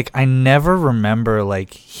 like, I never remember,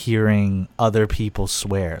 like, hearing other people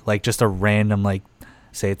swear. Like, just a random, like,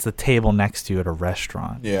 say it's the table next to you at a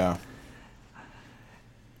restaurant. Yeah.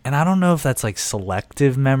 And I don't know if that's, like,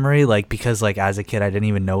 selective memory, like, because, like, as a kid, I didn't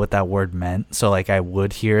even know what that word meant. So, like, I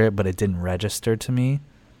would hear it, but it didn't register to me.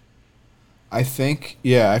 I think,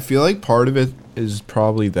 yeah, I feel like part of it is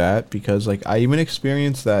probably that, because like I even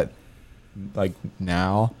experience that like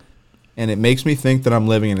now, and it makes me think that I'm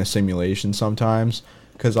living in a simulation sometimes,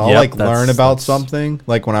 because I'll Yep, like that's- learn about that's- something,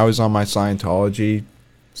 like when I was on my Scientology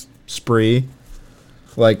spree,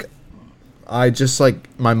 like I just like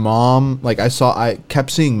my mom, like I kept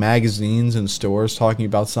seeing magazines in stores talking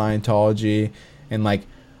about Scientology, and like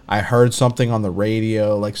I heard something on the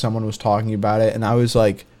radio, like someone was talking about it, and I was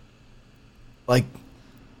like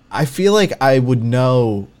I feel like I would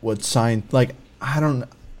know what like I don't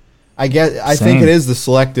I think Same. it is the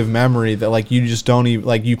selective memory that like you just don't even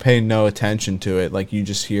like you pay no attention to it, like you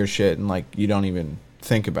just hear shit and like you don't even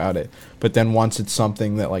think about it, but then once it's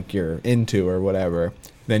something that like you're into or whatever,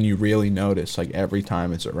 then you really notice like every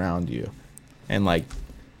time it's around you, and like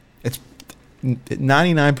it's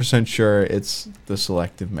 99% sure it's the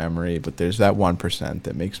selective memory, but there's that 1%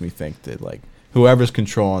 that makes me think that like whoever's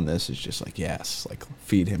controlling this is just like, yes, like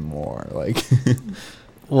feed him more, like.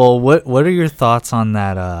 Well, what are your thoughts on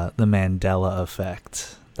that, the Mandela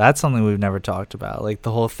effect? That's something we've never talked about. Like,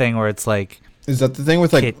 the whole thing where it's like, Is that the thing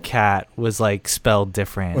with like Kit Kat was like spelled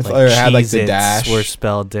different. With- Like, or it had, like, the Cheez-Its dash. were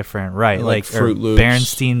spelled different, right? And, like, Like, Fruit or Loops.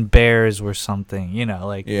 Berenstain Bears were something. You know,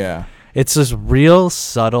 like yeah. it's just real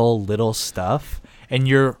subtle little stuff, and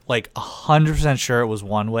you're like 100% sure it was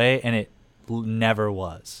one way, and it never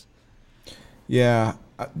was. Yeah,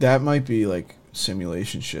 that might be like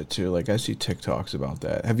simulation shit too. Like I see TikToks about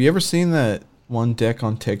that. Have you ever seen that one dick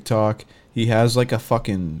on TikTok? He has like a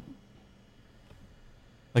fucking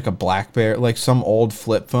like a BlackBerry, like some old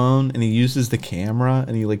flip phone, and he uses the camera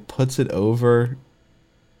and he like puts it over.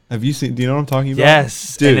 Have you seen? Do you know what I'm talking about?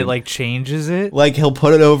 Yes, dude. and it like changes it. Like he'll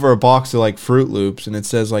put it over a box of like Fruit Loops, and it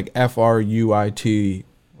says like FRUIT,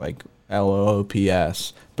 like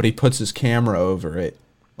LOOPS, but he puts his camera over it,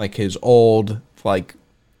 like his old like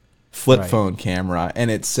flip Right. phone camera, and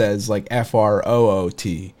it says like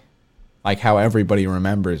FROOT, like how everybody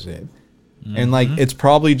remembers it. And like it's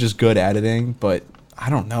probably just good editing, but I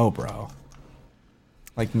don't know, bro.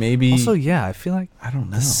 Like maybe Also, yeah, I feel like I don't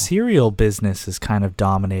know. the cereal business is kind of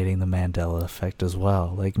dominating the Mandela effect as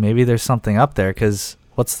well. Like, maybe there's something up there, because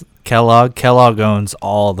what's Kellogg? Kellogg owns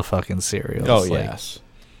all the fucking cereals. Oh like, yes,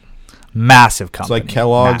 massive it's company. like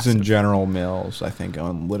Kellogg's and massive. General Mills. I think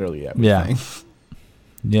own literally Yeah. everything.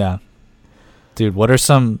 Yeah. Dude, what are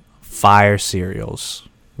some fire cereals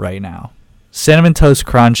right now? Cinnamon Toast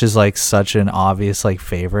Crunch is like such an obvious like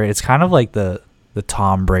favorite. It's kind of like the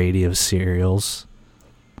Tom Brady of cereals.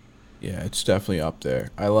 Yeah, it's definitely up there.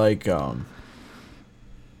 I like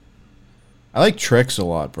Trix a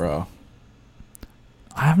lot, bro.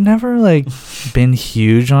 I've never like been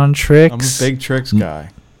huge on Trix. I'm a big Trix guy.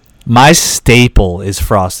 My staple is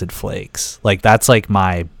Frosted Flakes. Like, that's like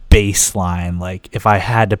my baseline. Like, if I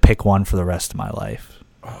had to pick one for the rest of my life.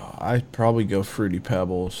 I'd probably go Fruity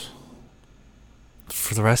Pebbles.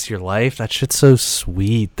 For the rest of your life? That shit's so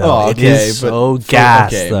sweet, though. Oh, okay, it is so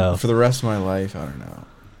though. For the rest of my life, I don't know.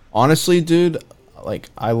 Honestly, dude, like,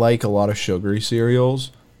 I like a lot of sugary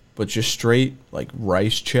cereals, but just straight, like,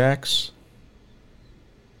 rice Chex,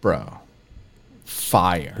 bro,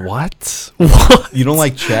 fire. What? What? You don't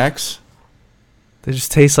like Chex? They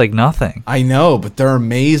just taste like nothing. I know, but they're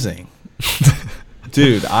amazing.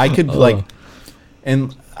 Dude, I could, like,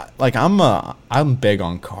 and, like, I'm big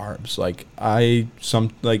on carbs. Like, I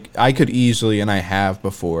could easily, and I have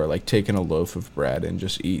before, like, taken a loaf of bread and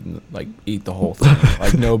just eat the whole thing.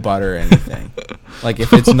 Like, no butter or anything. Like,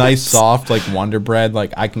 if it's nice, soft, like, Wonder Bread,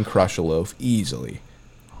 like, I can crush a loaf easily.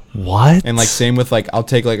 What? And, like, same with, like, I'll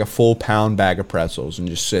take, like, a full pound bag of pretzels and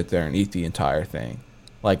just sit there and eat the entire thing.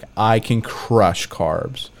 Like, I can crush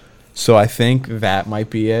carbs. So I think that might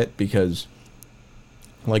be it, because,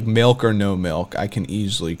 like, milk or no milk, I can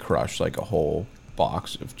easily crush, like, a whole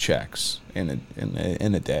box of Chex in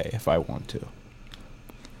a day if I want to.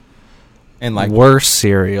 And, like, worst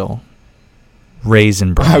cereal,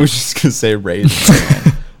 Raisin Bran. I was just gonna say Raisin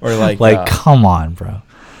Bran, or like come on, bro.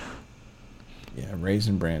 Yeah,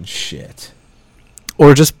 Raisin Bran shit.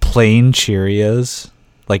 Or just plain Cheerios,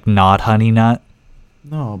 like not Honey Nut.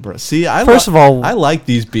 No, bro. See, I like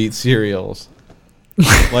these beet cereals.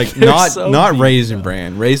 Like, not Raisin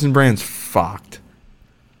Bran. Raisin Bran's fucked.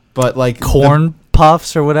 But, like, Corn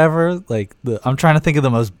Puffs or whatever. Like, I'm trying to think of the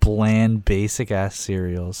most bland, basic ass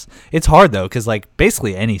cereals. It's hard though, because like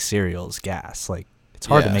basically any cereal is gas. Like, it's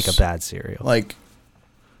hard to make a bad cereal. Like,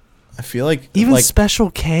 I feel like even like,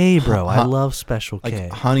 Special K, bro. I love Special K.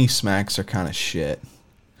 Like, Honey Smacks are kind of shit.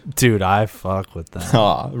 Dude, I fuck with them.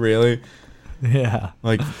 Oh, really? Yeah.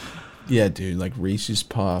 Like, yeah, dude. Like Reese's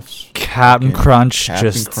Puffs, Captain Crunch,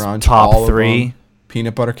 just top 3.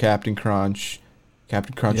 Peanut Butter Captain Crunch.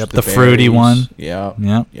 Captain Crunch. Yep, the fruity one. Yep.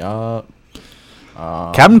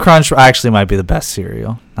 Captain Crunch actually might be the best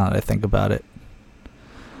cereal, now that I think about it.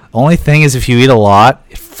 Only thing is, if you eat a lot,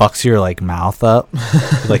 it fucks your like mouth up.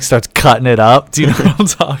 It, like, starts cutting it up. Do you know what I'm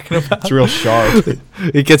talking about? It's real sharp.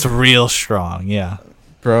 It gets real strong, yeah.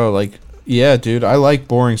 Bro, like, yeah, dude, I like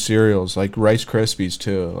boring cereals, like Rice Krispies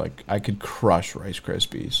too. Like, I could crush Rice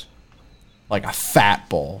Krispies, like a fat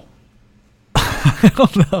bowl. I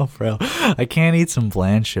don't know, bro. I can't eat some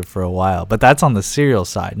bland shit for a while, but that's on the cereal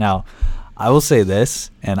side. Now, I will say this,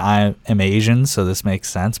 and I am Asian, so this makes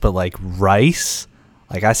sense, but like rice,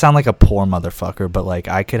 like, I sound like a poor motherfucker, but like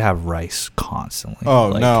I could have rice constantly. Oh,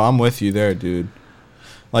 like, no, I'm with you there, dude.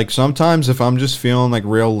 Like, sometimes if I'm just feeling like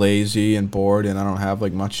real lazy and bored and I don't have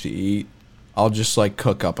like much to eat, I'll just like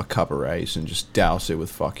cook up a cup of rice and just douse it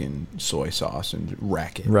with fucking soy sauce and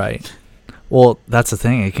wreck it. Right. Well, that's the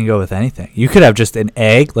thing. It can go with anything. You could have just an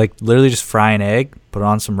egg, like literally just fry an egg, put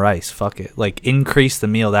on some rice. Fuck it. Like, increase the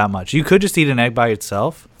meal that much. You could just eat an egg by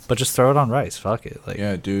itself, but just throw it on rice. Fuck it. Like,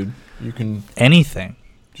 yeah, dude. You can anything.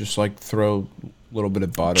 Just like throw a little bit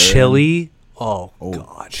of butter. Chili. Oh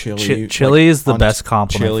God. Chili. Chili is the best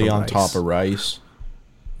compliment. Chili for on rice. top of rice.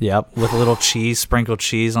 Yep, with a little cheese, sprinkled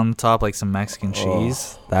cheese on the top, like some Mexican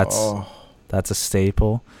cheese. That's a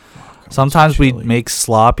staple. Sometimes we make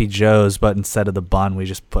sloppy joes, but instead of the bun, we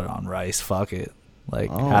just put on rice. Fuck it. Like,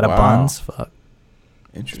 out of buns, fuck.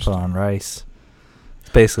 Interesting. Just put on rice. It's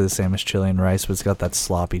basically the same as chili and rice, but it's got that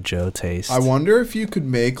sloppy joe taste. I wonder if you could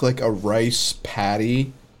make like a rice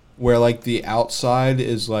patty where like the outside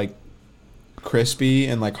is like crispy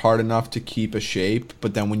and like hard enough to keep a shape,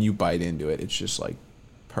 but then when you bite into it, it's just like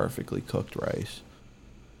perfectly cooked rice.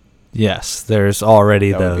 Yes, there's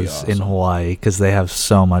already those awesome. in Hawaii because they have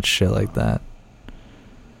so much shit like that.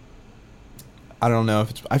 I don't know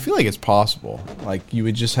if it's... I feel like it's possible. Like, you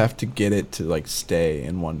would just have to get it to, like, stay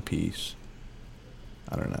in one piece.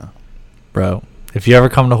 I don't know. Bro, if you ever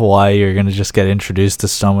come to Hawaii, you're going to just get introduced to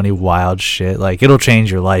so many wild shit. Like, it'll change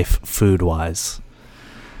your life food-wise.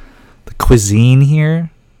 The cuisine here,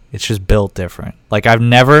 it's just built different. Like, I've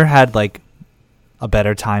never had, like, a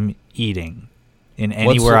better time eating in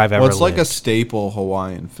anywhere I've ever lived. What's like a staple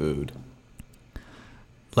Hawaiian food?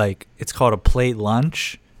 Like, it's called a plate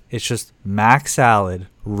lunch. It's just mac salad,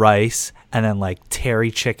 rice, and then like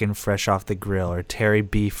terry chicken fresh off the grill or terry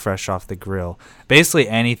beef fresh off the grill. Basically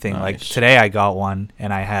anything. Nice. Like today I got one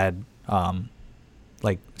and I had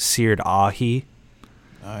like seared ahi.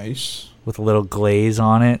 Nice. With a little glaze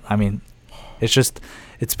on it. I mean,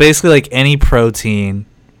 it's basically like any protein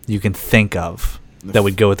you can think of that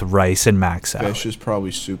would go with rice and mac salad. Fish is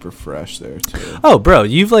probably super fresh there too. Oh, bro,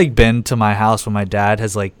 you've like been to my house when my dad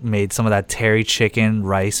has like made some of that terry chicken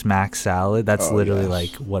rice mac salad. That's literally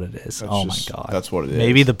like what it is. That's oh just, my god, that's what it is.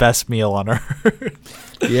 Maybe the best meal on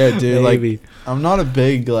earth. Yeah, dude. Maybe. Like, I'm not a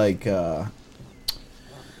big like I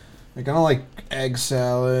don't like egg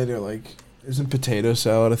salad or like isn't potato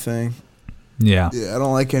salad a thing? Yeah. Yeah, I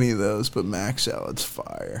don't like any of those, but mac salad's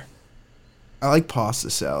fire. I like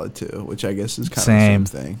pasta salad too, which I guess is kind of the same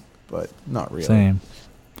thing, but not really. Same.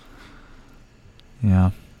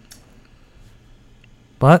 Yeah.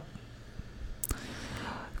 But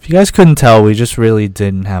if you guys couldn't tell, we just really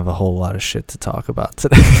didn't have a whole lot of shit to talk about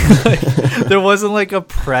today. There wasn't like a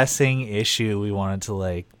pressing issue we wanted to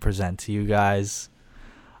like present to you guys.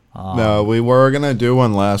 No, we were gonna do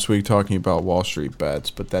one last week talking about Wall Street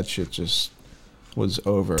bets, but that shit just was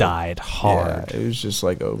over. Died hard. Yeah, it was just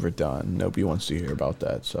like overdone. Nobody wants to hear about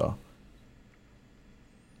that. So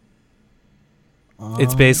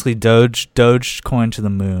it's basically Dogecoin to the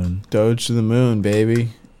moon. Doge to the moon, baby.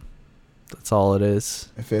 That's all it is.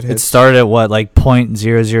 If it hits, it started at what, like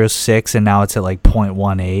 0.006, and now it's at like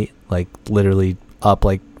 0.18, like literally up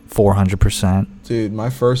like 400%. Dude, my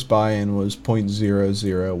first buy-in was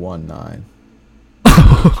 0.0019.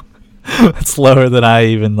 That's lower than I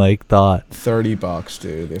even like thought. $30,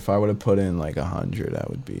 dude. If I would have put in like 100,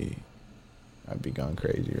 I'd be going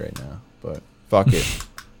crazy right now. But fuck it.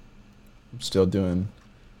 I'm still doing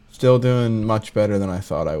much better than I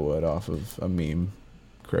thought I would off of a meme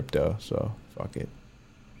crypto. So fuck it.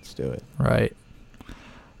 Let's do it. Right.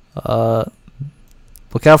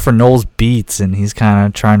 Look out for Noel's Beats, and he's kind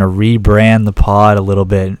of trying to rebrand the pod a little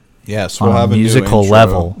bit. Yes, we'll have a musical new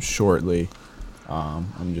level shortly.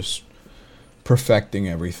 I'm just perfecting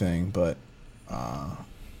everything, but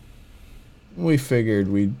we figured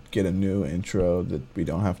we'd get a new intro that we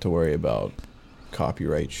don't have to worry about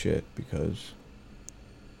copyright shit, because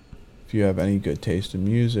if you have any good taste in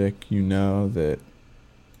music, you know that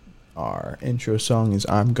our intro song is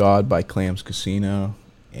I'm God by Clams Casino,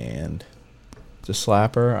 and it's a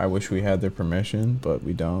slapper. I wish we had their permission, but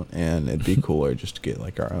we don't, and it'd be cooler just to get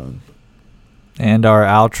like our own. And our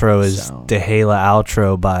outro is sound. Dehala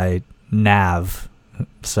Outro by Nav.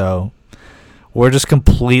 So we're just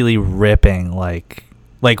completely ripping like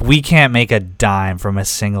we can't make a dime from a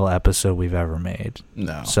single episode we've ever made.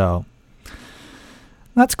 No. So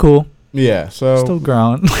that's cool. Yeah, so Still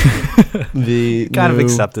growing. the kind of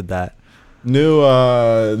accepted that. New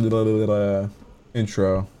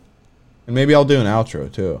intro. And maybe I'll do an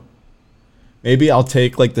outro too. Maybe I'll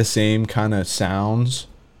take like the same kind of sounds,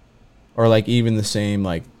 or like even the same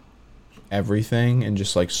like everything, and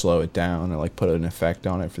just like slow it down, or like put an effect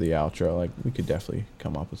on it for the outro. Like we could definitely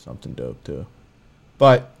come up with something dope too.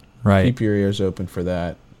 But keep your ears open for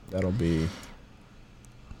that. That'll be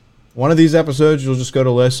one of these episodes. You'll just go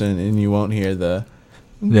to listen and you won't hear the.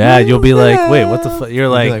 Yeah, you'll be like, wait, what the fuck? You're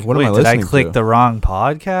like, what wait, am I did I listening click to? the wrong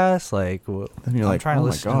podcast? Like, And you're I'm like, trying oh to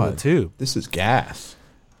my listen god, to the tube. this is gas.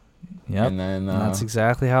 Yep. And then that's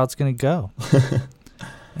exactly how it's going to go.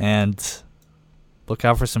 And look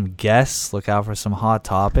out for some guests. Look out for some hot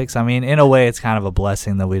topics. I mean, in a way, it's kind of a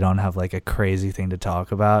blessing that we don't have like a crazy thing to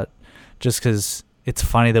talk about, just because it's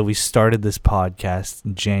funny that we started this podcast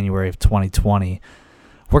in January of 2020.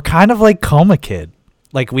 We're kind of like Coma Kid.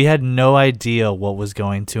 Like, we had no idea what was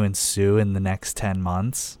going to ensue in the next 10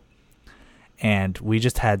 months. And we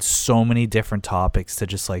just had so many different topics to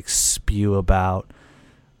just like spew about,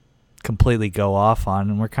 completely go off on,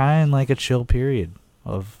 and we're kind of in like a chill period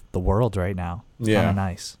of the world right now. It's kind of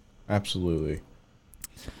nice. Absolutely.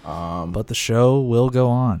 But the show will go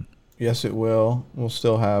on. Yes, it will. We'll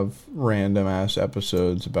still have random ass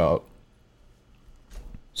episodes about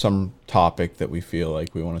some topic that we feel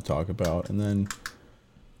like we want to talk about, and then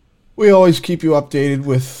we always keep you updated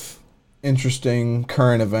with interesting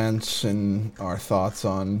current events and our thoughts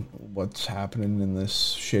on what's happening in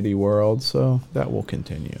this shitty world. So that will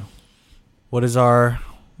continue. What's our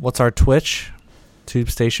Twitch? Tube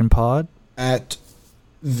Station Pod? Just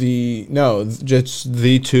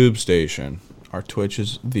the Tube Station. Our Twitch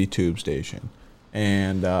is the Tube Station.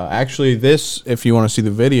 And actually this, if you want to see the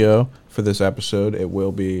video for this episode, it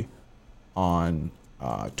will be on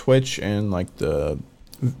Twitch and like the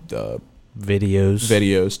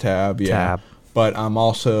videos tab. Yeah. But I'm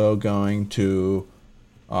also going to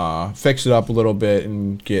fix it up a little bit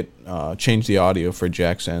and change the audio for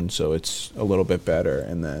Jack's end so it's a little bit better,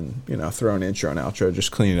 and then throw an intro and outro,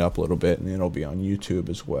 just clean it up a little bit, and it'll be on YouTube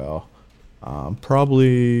as well.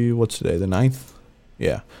 Probably, what's today, the 9th?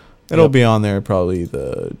 Yeah, it'll be on there probably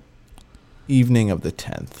the evening of the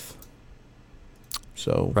 10th.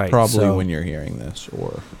 So Right, probably so- when you're hearing this,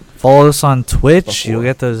 or Follow us on Twitch. You'll Before.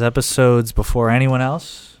 get those episodes before anyone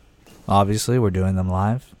else. Obviously, we're doing them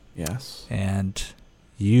live. yes, And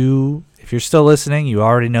you, if you're still listening, you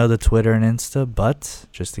already know the Twitter and Insta, but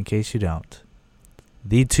just in case you don't,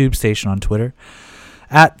 the Tube Station on Twitter,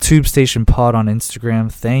 at Tube Station Pod on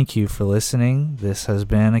Instagram. Thank you for listening. This has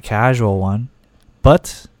been a casual one,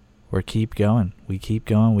 but we keep going. We keep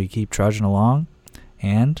going. We keep trudging along,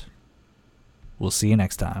 and we'll see you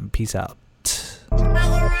next time. Peace out.